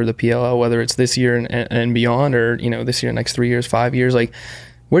next for the PLL? Whether it's this year and beyond, or this year, next 3 years, 5 years. Like,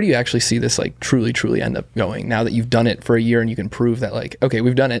 where do you actually see this like truly end up going now that you've done it for a year and you can prove that like, okay,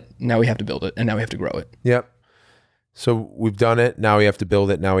 we've done it. Now we have to build it, and now we have to grow it. Yep. So we've done it. Now we have to build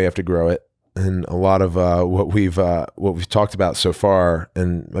it. Now we have to grow it. And a lot of what we've talked about so far,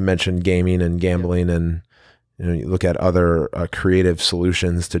 and I mentioned gaming and gambling, and you look at other creative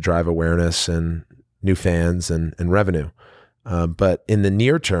solutions to drive awareness and new fans and revenue. But in the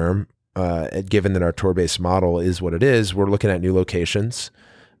near term, given that our tour-based model is what it is, we're looking at new locations.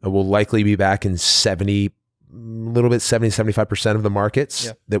 We'll likely be back in 75% of the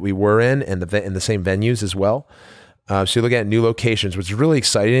markets that we were in, and the same venues as well. So you look at new locations, which is really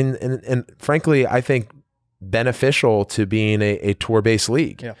exciting and frankly, I think beneficial to being a tour-based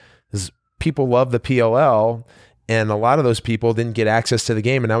league. Yeah. Because people love the PLL, and a lot of those people didn't get access to the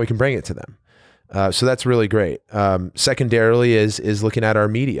game, and now we can bring it to them. So that's really great. Secondarily is looking at our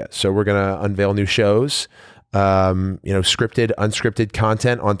media. So we're going to unveil new shows, scripted, unscripted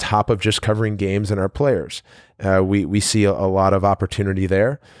content on top of just covering games and our players. We see a lot of opportunity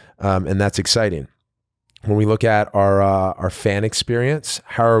there, and that's exciting. When we look at our fan experience,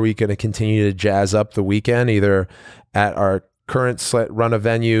 how are we going to continue to jazz up the weekend, either at our current run of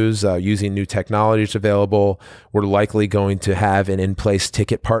venues, using new technologies available? We're likely going to have an in-place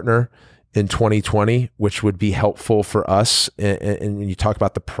ticket partner in 2020, which would be helpful for us. And when you talk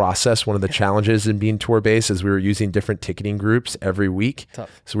about the process, one of the challenges in being tour-based is we were using different ticketing groups every week.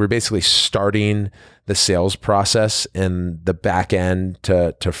 Tough. So we're basically starting the sales process and the back end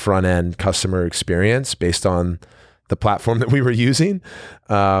to front end customer experience based on the platform that we were using.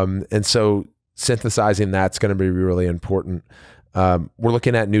 And so synthesizing that's going to be really important. We're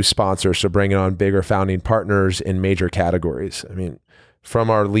looking at new sponsors, so bringing on bigger founding partners in major categories. I mean,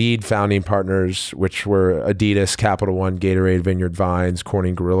 from our lead founding partners, which were Adidas, Capital One, Gatorade, Vineyard Vines,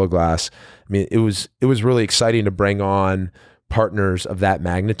 Corning, Gorilla Glass. I mean, it was really exciting to bring on partners of that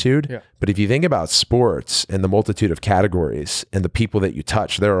magnitude. Yeah. But if you think about sports and the multitude of categories and the people that you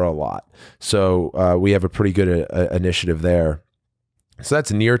touch, there are a lot. So we have a pretty good initiative there. So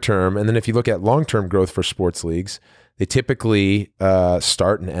that's near term. And then if you look at long-term growth for sports leagues, they typically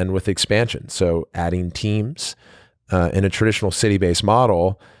start and end with expansion. So adding teams. In a traditional city-based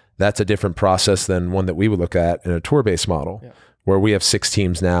model, that's a different process than one that we would look at in a tour-based model, where we have 6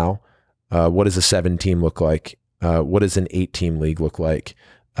 teams now. What does a 7-team look like? What does an 8-team league look like?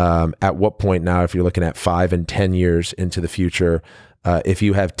 At what point now, if you're looking at 5 and 10 years into the future, if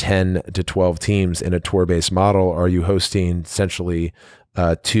you have 10 to 12 teams in a tour-based model, are you hosting essentially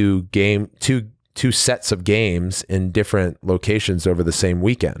two sets of games in different locations over the same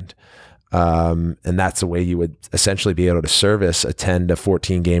weekend? And that's the way you would essentially be able to service a 10 to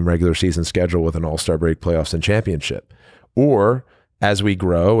 14 game regular season schedule with an all-star break, playoffs, and championship. Or as we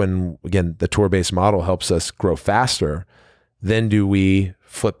grow, and again, the tour-based model helps us grow faster, then do we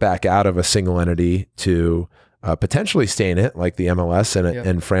flip back out of a single entity to potentially stay in it like the MLS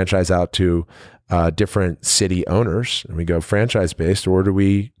and franchise out to different city owners, and we go franchise-based, or do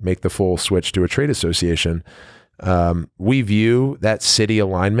we make the full switch to a trade association? We view that city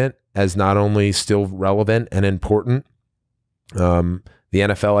alignment as not only still relevant and important. The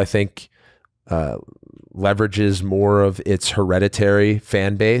NFL, I think, leverages more of its hereditary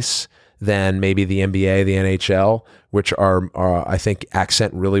fan base than maybe the NBA, the NHL, which are I think,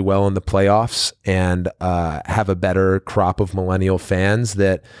 accent really well in the playoffs and have a better crop of millennial fans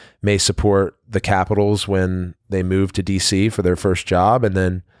that may support the Capitals when they move to DC for their first job and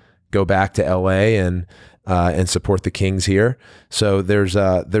then go back to LA and support the Kings here. So there's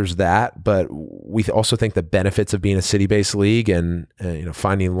that, but we also think the benefits of being a city-based league and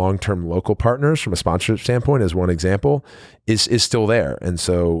finding long-term local partners from a sponsorship standpoint, as one example, is still there. And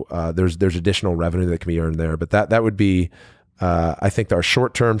so there's additional revenue that can be earned there. But that would be I think our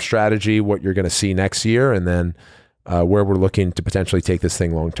short-term strategy, what you're going to see next year, and then where we're looking to potentially take this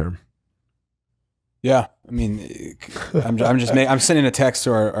thing long-term. Yeah, I mean, I'm sending a text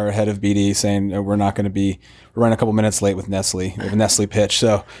to our head of BD saying we're running a couple minutes late with Nestle. We have a Nestle pitch,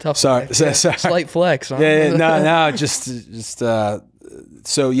 so tough. Sorry, slight flex. Huh? No, just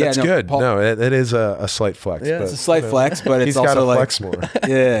So yeah, that's good. Paul, no, it is a slight flex. Yeah, but, it's a slight flex, but it's he's also got to like flex more.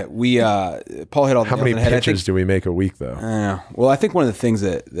 yeah, we Paul hit all the How nails many on the head. pitches do we make a week though? Well, I think one of the things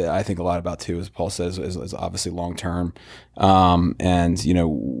that I think a lot about too, as Paul says, is obviously long term, and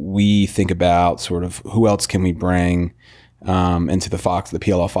we think about sort of who else can we bring into the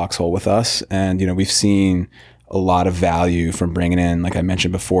PLL foxhole with us, and we've seen a lot of value from bringing in, like I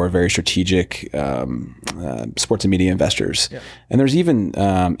mentioned before, very strategic sports and media investors. Yeah. And there's even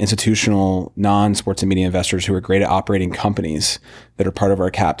institutional non-sports and media investors who are great at operating companies that are part of our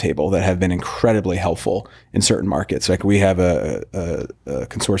cap table that have been incredibly helpful in certain markets. Like we have a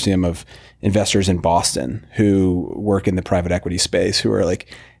consortium of investors in Boston who work in the private equity space who are like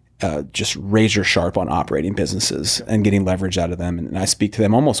just razor sharp on operating businesses and getting leverage out of them. And I speak to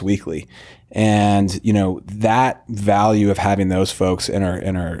them almost weekly. And, that value of having those folks in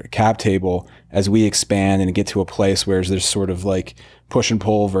our cap table as we expand and get to a place where there's sort of like push and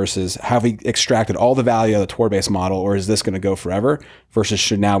pull versus have we extracted all the value of the tour-based model, or is this going to go forever versus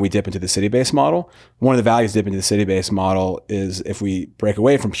should now we dip into the city-based model? One of the values dip into the city-based model is if we break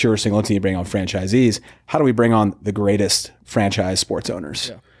away from pure single entity and bring on franchisees, how do we bring on the greatest franchise sports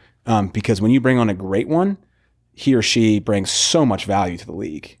owners? Yeah. Because when you bring on a great one, he or she brings so much value to the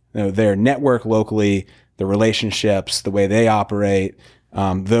league. Their network locally, the relationships, the way they operate,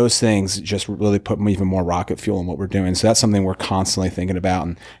 those things just really put even more rocket fuel in what we're doing. So that's something we're constantly thinking about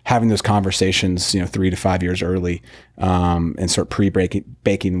and having those conversations, 3 to 5 years early, and sort of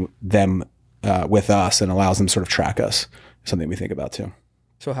baking them with us and allows them to sort of track us. Something we think about too.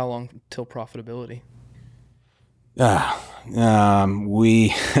 So how long till profitability?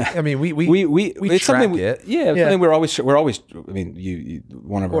 We it's something it. Something we're always. I mean,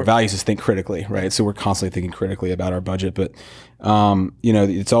 one of our values is think critically, right? So we're constantly thinking critically about our budget, but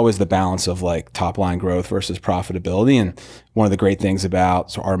it's always the balance of like top line growth versus profitability. And one of the great things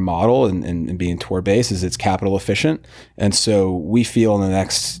about our model and being tour based is it's capital efficient. And so we feel in the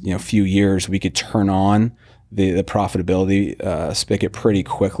next few years we could turn on the profitability spigot pretty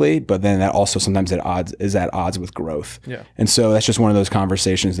quickly, but then that also sometimes is at odds with growth. Yeah. And so that's just one of those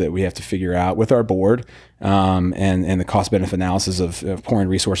conversations that we have to figure out with our board, and the cost benefit analysis of pouring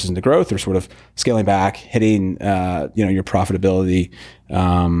resources into growth or sort of scaling back, hitting your profitability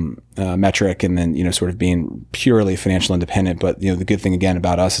metric, and then sort of being purely financial independent. But the good thing again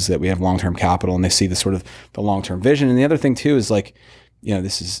about us is that we have long-term capital, and they see the sort of the long-term vision. And the other thing too is like,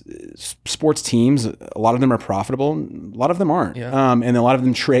 this is sports teams. A lot of them are profitable. A lot of them aren't. Yeah. And a lot of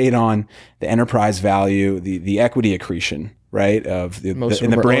them trade on the enterprise value, the equity accretion, right? Of the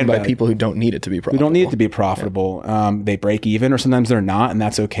brand by people who don't need it to be profitable. Who don't need it to be profitable. Yeah. They break even, or sometimes they're not, and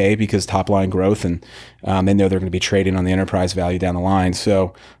that's okay because top line growth, and they know they're going to be trading on the enterprise value down the line.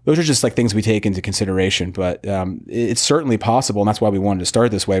 So those are just like things we take into consideration. But it's certainly possible, and that's why we wanted to start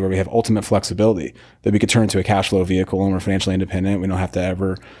this way, where we have ultimate flexibility that we could turn into a cash flow vehicle, and we're financially independent. We don't have to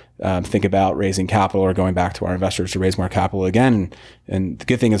ever think about raising capital or going back to our investors to raise more capital again. And the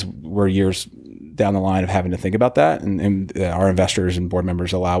good thing is we're years down the line of having to think about that, and our investors and board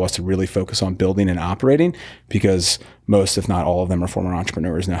members allow us to really focus on building and operating, because most, if not all of them, are former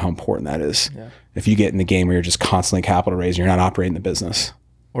entrepreneurs, know how important that is. Yeah. If you get in the game where you're just constantly capital raising, you're not operating the business.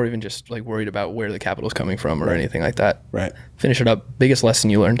 Or even just like worried about where the capital is coming from or anything like that. Right. Finish it up. Biggest lesson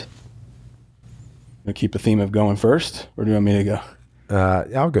you learned? We'll keep the theme of going first, or do you want me to go?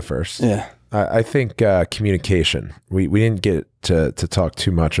 I'll go first. Yeah. I think communication. We didn't get to talk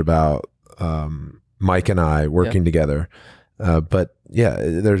too much about Mike and I working together, but yeah,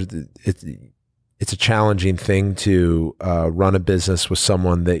 it's a challenging thing to run a business with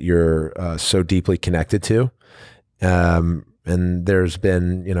someone that you're so deeply connected to, and there's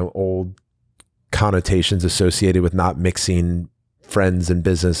been old connotations associated with not mixing friends and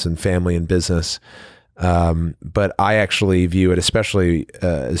business and family and business. But I actually view it, especially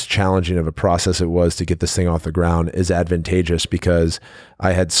as challenging of a process it was to get this thing off the ground, as advantageous, because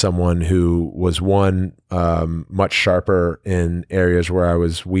I had someone who was much sharper in areas where I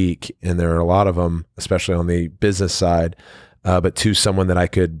was weak, and there are a lot of them, especially on the business side, but two, someone that I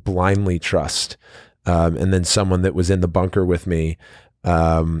could blindly trust, and then someone that was in the bunker with me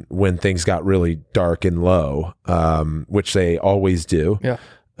when things got really dark and low, which they always do. Yeah.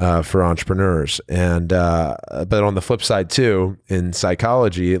 For entrepreneurs. And but on the flip side too, in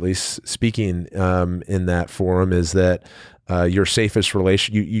psychology, at least speaking in that forum, is that your safest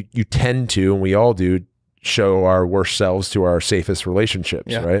relation, you tend to, and we all do, show our worst selves to our safest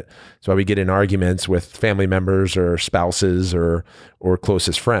relationships, right? So we get in arguments with family members or spouses or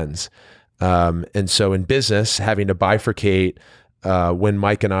closest friends. And so in business, having to bifurcate when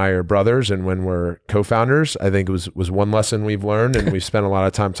Mike and I are brothers and when we're co-founders, I think was one lesson we've learned, and we've spent a lot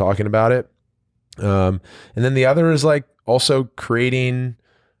of time talking about it. And then the other is like also creating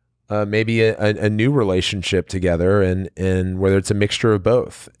maybe a new relationship together, and whether it's a mixture of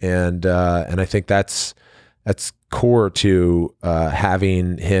both. And I think that's core to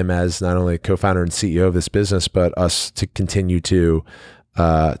having him as not only co-founder and CEO of this business, but us to continue to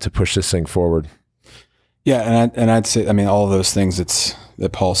push this thing forward. Yeah, and I'd say, I mean, all of those things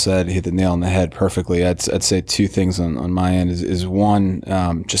that Paul said, he hit the nail on the head perfectly. I'd say two things on my end is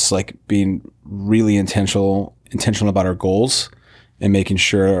one, just like being really intentional about our goals, and making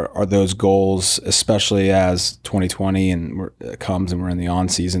sure are those goals, especially as 2020 comes and we're in the on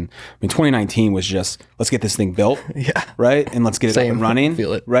season. I mean, 2019 was just, let's get this thing built, right? And let's get it up and running,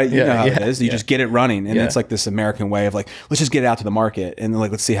 feel it. Right? You know how it is. You just get it running. And it's like this American way of like, let's just get it out to the market and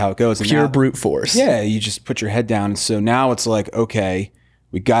like, let's see how it goes. And pure brute force. Yeah, you just put your head down. And so now it's like, okay,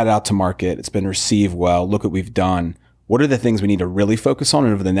 we got it out to market. It's been received well. Look what we've done. What are the things we need to really focus on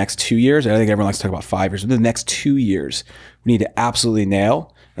over the next 2 years? I think everyone likes to talk about 5 years. But the next 2 years, we need to absolutely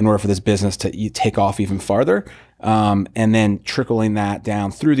nail in order for this business to take off even farther. And then trickling that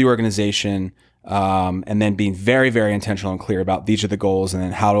down through the organization, and then being very, very intentional and clear about these are the goals, and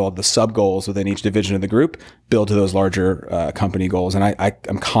then how do all the sub goals within each division of the group build to those larger company goals. And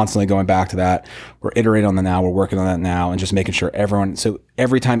I'm constantly going back to that. We're iterating on that now. We're working on that now, and just making sure everyone. So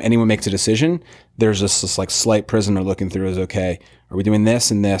every time anyone makes a decision, there's this like slight prism they're looking through is, okay, are we doing this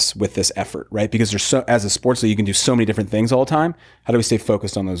and this with this effort, right? Because there's as a sports league, you can do so many different things all the time. How do we stay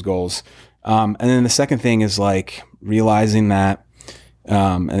focused on those goals? And then the second thing is like realizing that.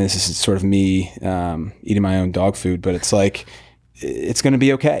 And this is sort of me eating my own dog food, but it's like, it's going to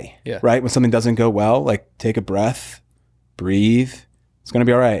be okay, right? When something doesn't go well, like take a breath, breathe. It's going to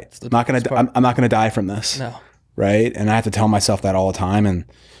be all right. I'm not going to die from this, right? And I have to tell myself that all the time, and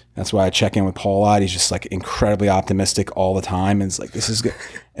that's why I check in with Paul a lot. He's just like incredibly optimistic all the time, and it's like, this is good.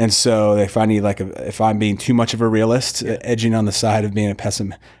 And so if I need if I'm being too much of a realist, edging on the side of being a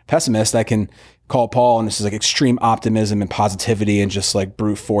pessimist, I can call Paul, and this is like extreme optimism and positivity and just like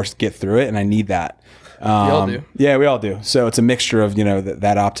brute force get through it. And I need that. We all do. Yeah, we all do. So it's a mixture of,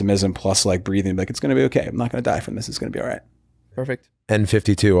 that optimism plus like breathing, like, it's going to be okay. I'm not going to die from this. It's going to be all right. Perfect.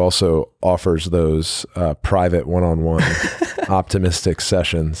 N52 also offers those private one-on-one optimistic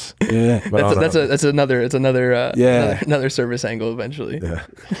sessions. Yeah. That's another service angle eventually. Yeah.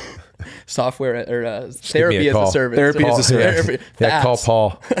 Software or therapy as a service. Therapy as a service. Call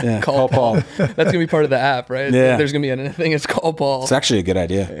Paul. Yeah, call Paul. That's going to be part of the app, right? Yeah. There's going to be a thing. It's call Paul. It's actually a good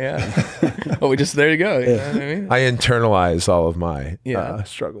idea. Yeah. There you go. You know what I mean? I internalize all of my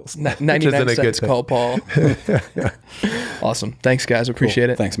struggles. 99 cents, call Paul. Awesome. Thanks, guys. Appreciate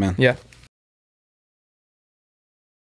it. Thanks, man. Yeah.